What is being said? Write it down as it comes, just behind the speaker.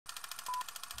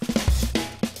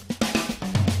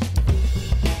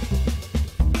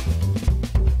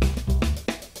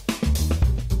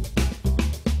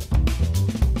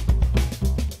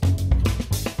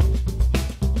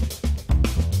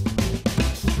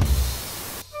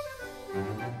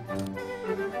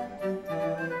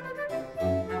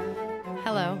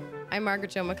I'm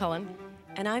Margaret Jo McCullin.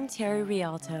 And I'm Terry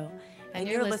Rialto. And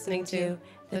you're listening to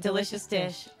The Delicious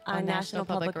Dish on National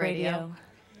Public Radio.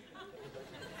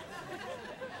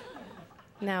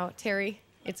 Now, Terry,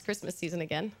 it's Christmas season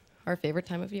again, our favorite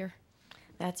time of year.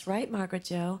 That's right, Margaret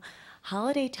Jo.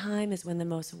 Holiday time is when the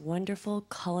most wonderful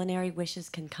culinary wishes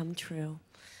can come true.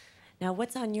 Now,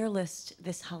 what's on your list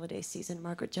this holiday season,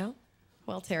 Margaret Jo?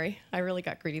 Well, Terry, I really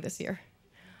got greedy this year.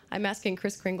 I'm asking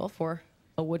Kris Kringle for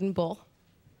a wooden bowl,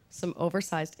 some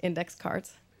oversized index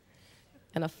cards,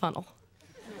 and a funnel.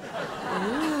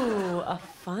 Ooh, a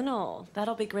funnel.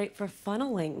 That'll be great for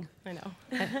funneling. I know.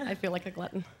 I feel like a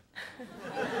glutton.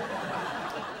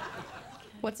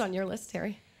 What's on your list,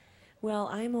 Terry? Well,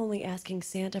 I'm only asking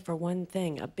Santa for one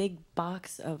thing, a big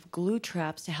box of glue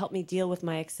traps to help me deal with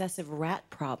my excessive rat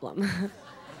problem.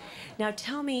 Now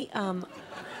tell me,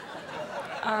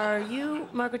 are you,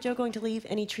 Margaret Jo, going to leave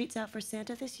any treats out for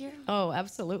Santa this year? Oh,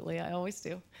 absolutely. I always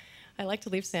do. I like to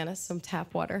leave Santa some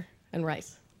tap water and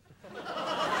rice.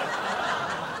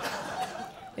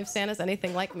 If Santa's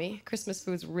anything like me, Christmas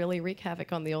foods really wreak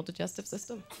havoc on the old digestive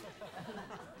system.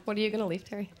 What are you going to leave,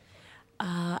 Terry?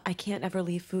 I can't ever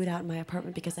leave food out in my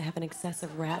apartment because I have an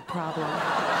excessive rat problem.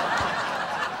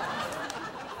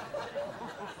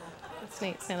 It's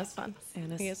neat. Santa's fun.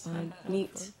 Santa's fun.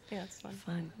 Neat. Yeah, it's fun.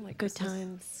 Fun. Like good Christmas.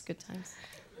 times. Good times.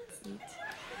 It's neat.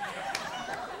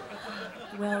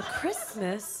 Well,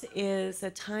 Christmas is a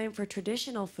time for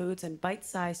traditional foods and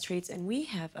bite-sized treats, and we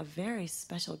have a very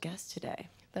special guest today.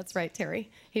 That's right, Terry.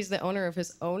 He's the owner of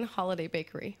his own holiday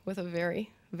bakery with a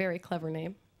very, very clever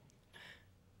name.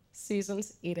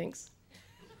 Season's Eatings.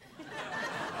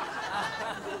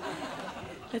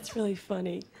 That's really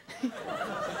funny.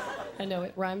 I know,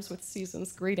 it rhymes with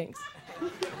Season's Greetings.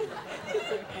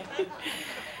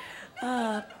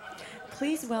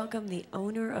 Please welcome the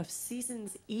owner of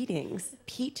Season's Eatings,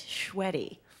 Pete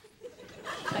Schweddy.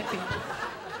 Hi, Pete.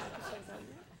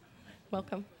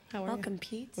 Welcome. How are you? Welcome,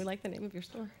 Pete. We like the name of your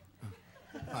store.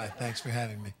 Hi, thanks for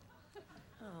having me.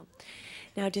 Oh.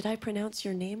 Now, did I pronounce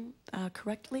your name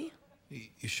correctly?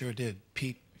 You sure did.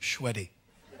 Pete Schweddy.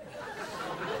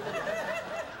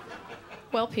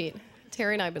 Well, Pete,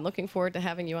 Terry and I have been looking forward to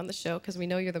having you on the show because we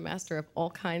know you're the master of all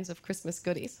kinds of Christmas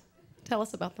goodies. Tell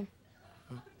us about them.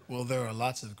 Well, there are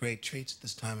lots of great treats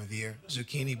this time of year.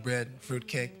 Zucchini bread,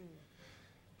 fruitcake.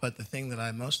 But the thing that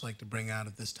I most like to bring out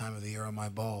at this time of the year are my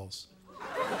balls.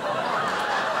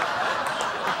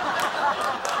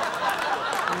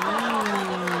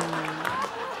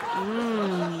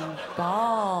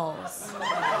 Balls.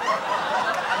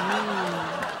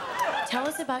 Tell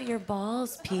us about your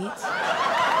balls, Pete.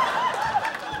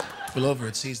 Well, over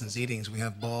at Season's Eatings, we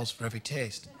have balls for every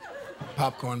taste.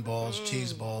 Popcorn balls,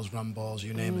 cheese balls, rum balls,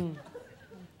 you name it.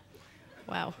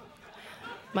 Wow.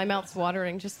 My mouth's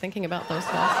watering just thinking about those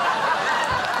balls.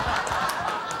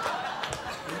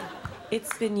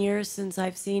 It's been years since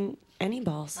I've seen any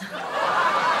balls.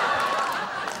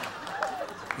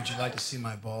 Would you like to see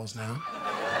my balls now?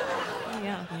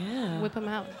 Yeah. Yeah. Whip them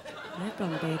out. Whip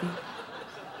 'em, baby.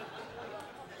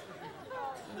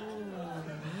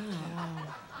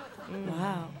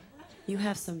 Wow. You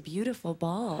have some beautiful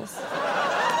balls.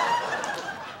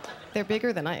 They're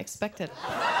bigger than I expected.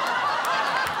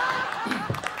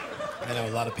 I know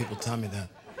a lot of people tell me that.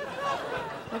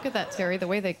 Look at that, Terry, the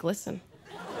way they glisten.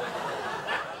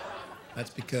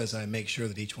 That's because I make sure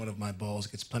that each one of my balls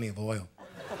gets plenty of oil.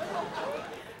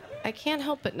 I can't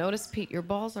help but notice, Pete, your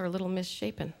balls are a little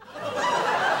misshapen.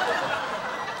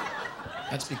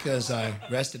 That's because I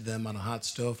rested them on a hot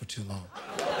stove for too long.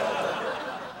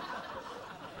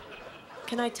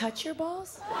 Can I touch your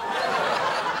balls?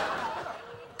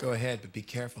 Go ahead, but be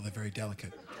careful. They're very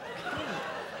delicate.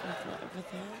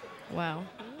 Wow.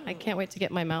 I can't wait to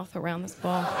get my mouth around this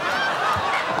ball.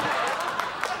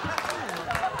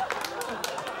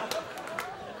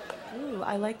 Ooh,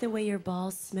 I like the way your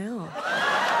balls smell.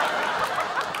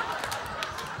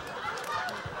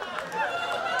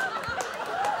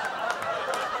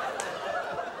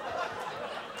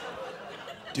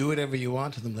 Do whatever you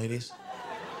want to them, ladies.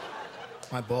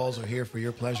 My balls are here for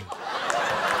your pleasure.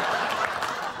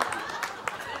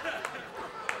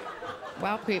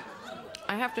 Wow, Pete.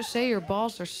 I have to say your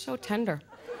balls are so tender.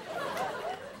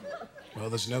 Well,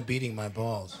 there's no beating my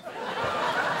balls.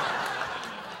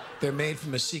 They're made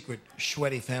from a secret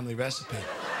Schweddy family recipe.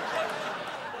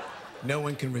 No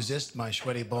one can resist my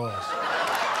Schweddy balls.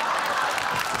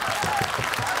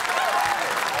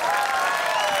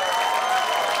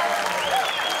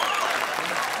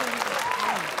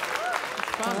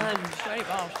 Schweddy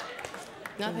balls.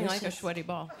 Nothing like a Delicious. Schweddy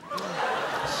ball.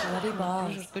 Schweddy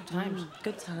balls. Those are good times.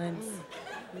 Good times.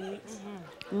 sweet.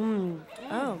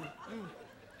 Oh.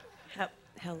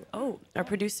 Oh, our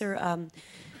producer,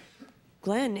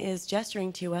 Glenn, is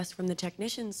gesturing to us from the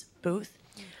technician's booth.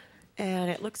 And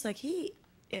it looks like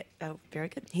oh, very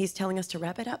good. He's telling us to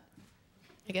wrap it up.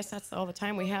 I guess that's all the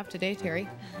time we have today, Terry.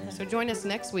 So join us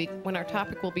next week when our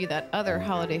topic will be that other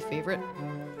holiday favorite,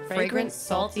 fragrant,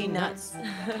 salty nuts.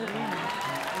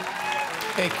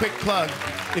 Hey, quick plug.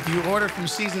 If you order from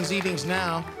Seasons Eatings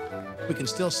now, we can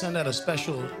still send out a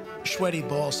special Schweddy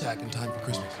ball sack in time for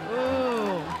Christmas.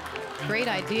 Ooh, great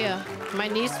idea. My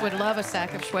niece would love a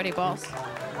sack of Schweddy balls.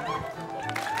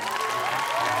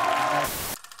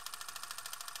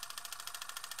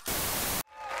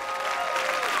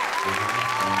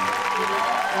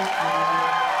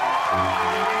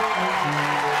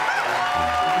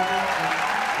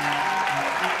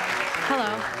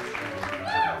 Hello.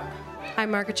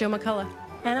 I'm Margaret Jo McCullin.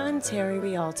 And I'm Terry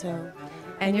Rialto.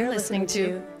 And you're listening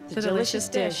to The Delicious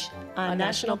Dish on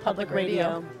National Public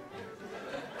Radio.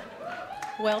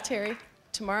 Well, Terry,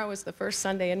 tomorrow is the first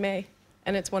Sunday in May,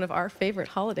 and it's one of our favorite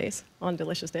holidays on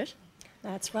Delicious Dish.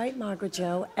 That's right, Margaret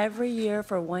Jo. Every year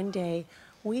for one day,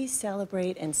 we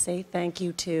celebrate and say thank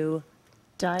you to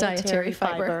dietary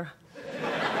fiber.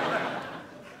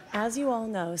 As you all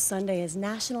know, Sunday is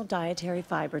National Dietary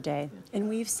Fiber Day, and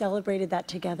we've celebrated that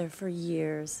together for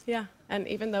years. Yeah, and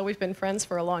even though we've been friends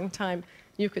for a long time,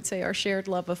 you could say our shared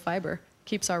love of fiber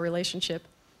keeps our relationship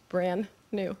brand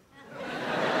new.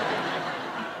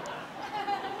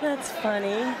 That's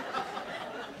funny.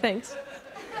 Thanks.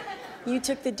 You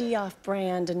took the D off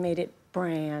brand and made it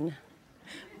Bran.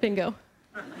 Bingo.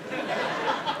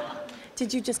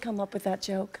 Did you just come up with that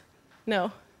joke?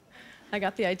 No, I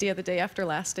got the idea the day after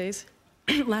last year's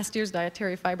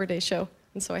Dietary Fiber Day show,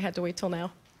 and so I had to wait till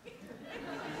now.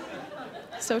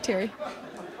 So, Terry,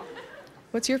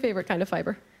 what's your favorite kind of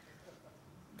fiber?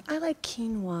 I like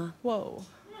quinoa. Whoa.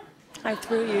 I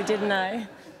threw you, didn't I?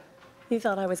 You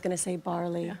thought I was going to say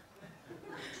barley. Yeah.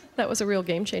 That was a real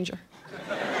game changer.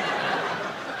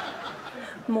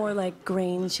 More like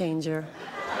grain changer.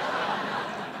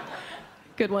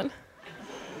 Good one.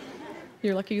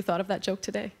 You're lucky you thought of that joke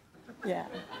today. Yeah,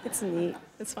 it's neat.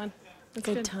 It's fun. It's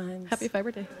Good times. Happy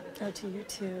Fiber Day. Oh, to you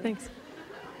too. Thanks.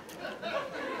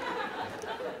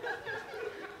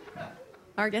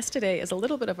 Our guest today is a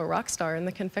little bit of a rock star in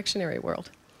the confectionery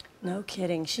world. No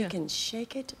kidding. She can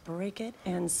shake it, break it,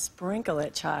 and sprinkle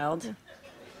it, child. Yeah.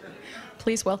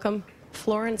 Please welcome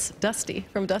Florence Dusty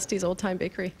from Dusty's Old Time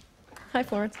Bakery. Hi,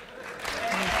 Florence.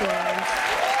 Hi, Florence.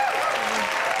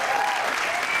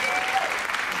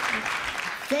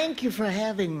 Thank you for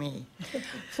having me.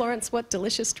 Florence, what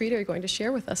delicious treat are you going to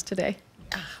share with us today?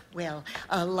 Well,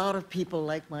 a lot of people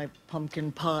like my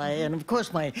pumpkin pie, and of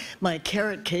course my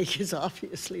carrot cake is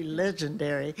obviously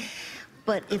legendary.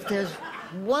 But if there's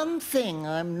one thing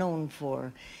I'm known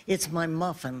for, it's my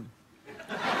muffin.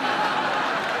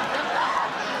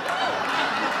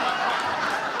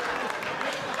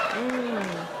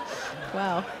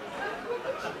 Wow.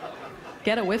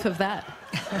 Get a whiff of that.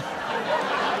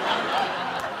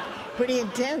 Pretty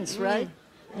intense, right?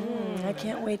 I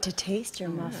can't wait to taste your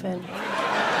muffin.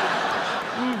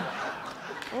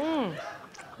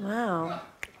 Wow.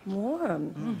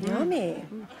 Warm. Yummy.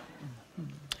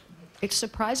 It's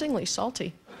surprisingly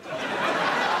salty.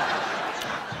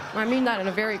 I mean that in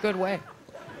a very good way.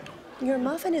 Your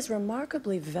muffin is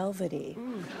remarkably velvety.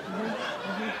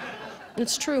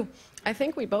 It's true. I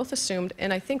think we both assumed,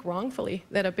 and I think wrongfully,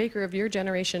 that a baker of your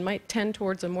generation might tend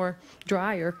towards a more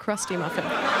dry or crusty muffin.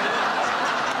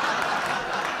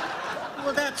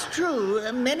 Well, that's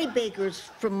true. Many bakers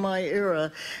from my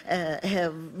era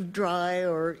have dry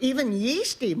or even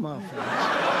yeasty muffins.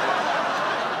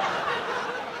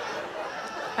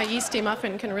 A yeasty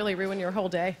muffin can really ruin your whole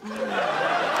day.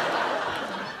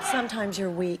 Sometimes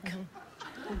you're weak.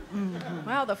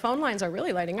 Wow, the phone lines are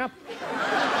really lighting up.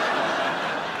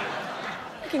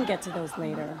 We can get to those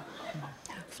later.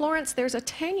 Florence, there's a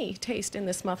tangy taste in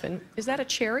this muffin. Is that a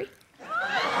cherry?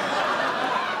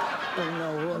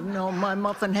 Oh, no, my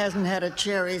muffin hasn't had a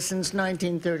cherry since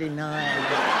 1939.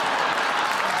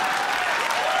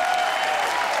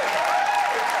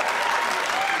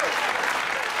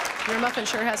 Your muffin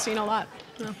sure has seen a lot.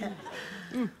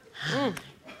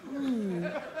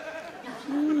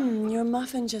 Your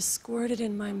muffin just squirted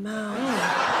in my mouth.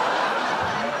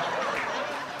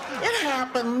 It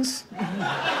happens.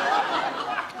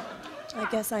 I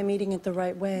guess I'm eating it the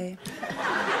right way.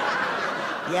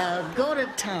 Yeah, go to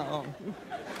town.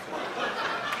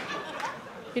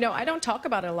 You know, I don't talk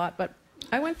about it a lot, but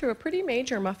I went through a pretty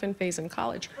major muffin phase in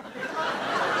college.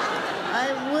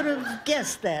 I would have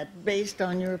guessed that based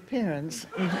on your appearance.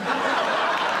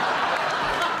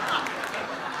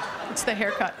 It's the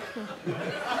haircut.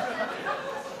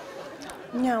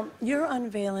 Now, you're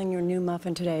unveiling your new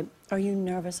muffin today. Are you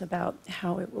nervous about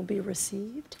how it will be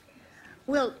received?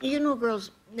 Well, you know,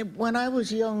 girls, when I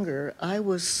was younger, I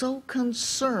was so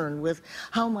concerned with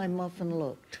how my muffin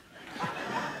looked.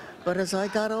 But as I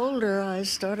got older, I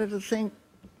started to think,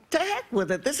 to heck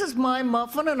with it. This is my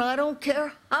muffin, and I don't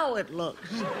care how it looks.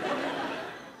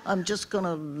 I'm just going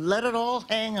to let it all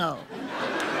hang out.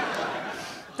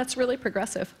 That's really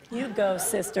progressive. You go,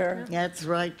 sister. That's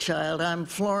right, child. I'm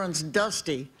Florence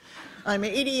Dusty. I'm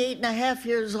 88 and a half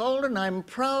years old, and I'm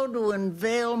proud to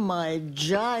unveil my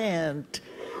giant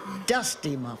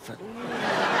Dusty muffin.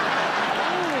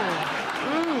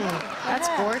 That's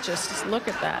gorgeous. Just look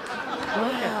at that.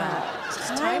 Look at that. It's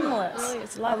timeless.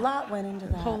 It's a lot went into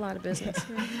that. A whole lot of business.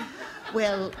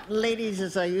 Well, ladies,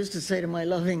 as I used to say to my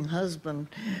loving husband,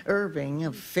 Irving,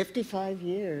 of 55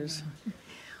 years,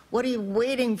 what are you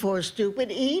waiting for,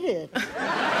 stupid? Eat it. God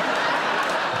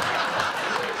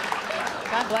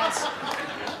bless.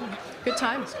 Good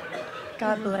times.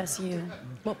 God bless you.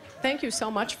 Well, thank you so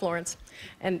much, Florence.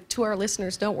 And to our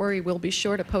listeners, don't worry, we'll be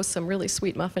sure to post some really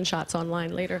sweet muffin shots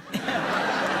online later.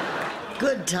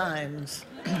 Good times.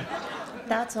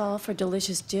 That's all for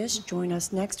Delicious Dish. Join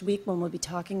us next week when we'll be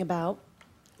talking about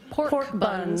Pork buns.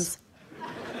 buns.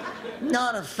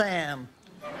 Not a fan.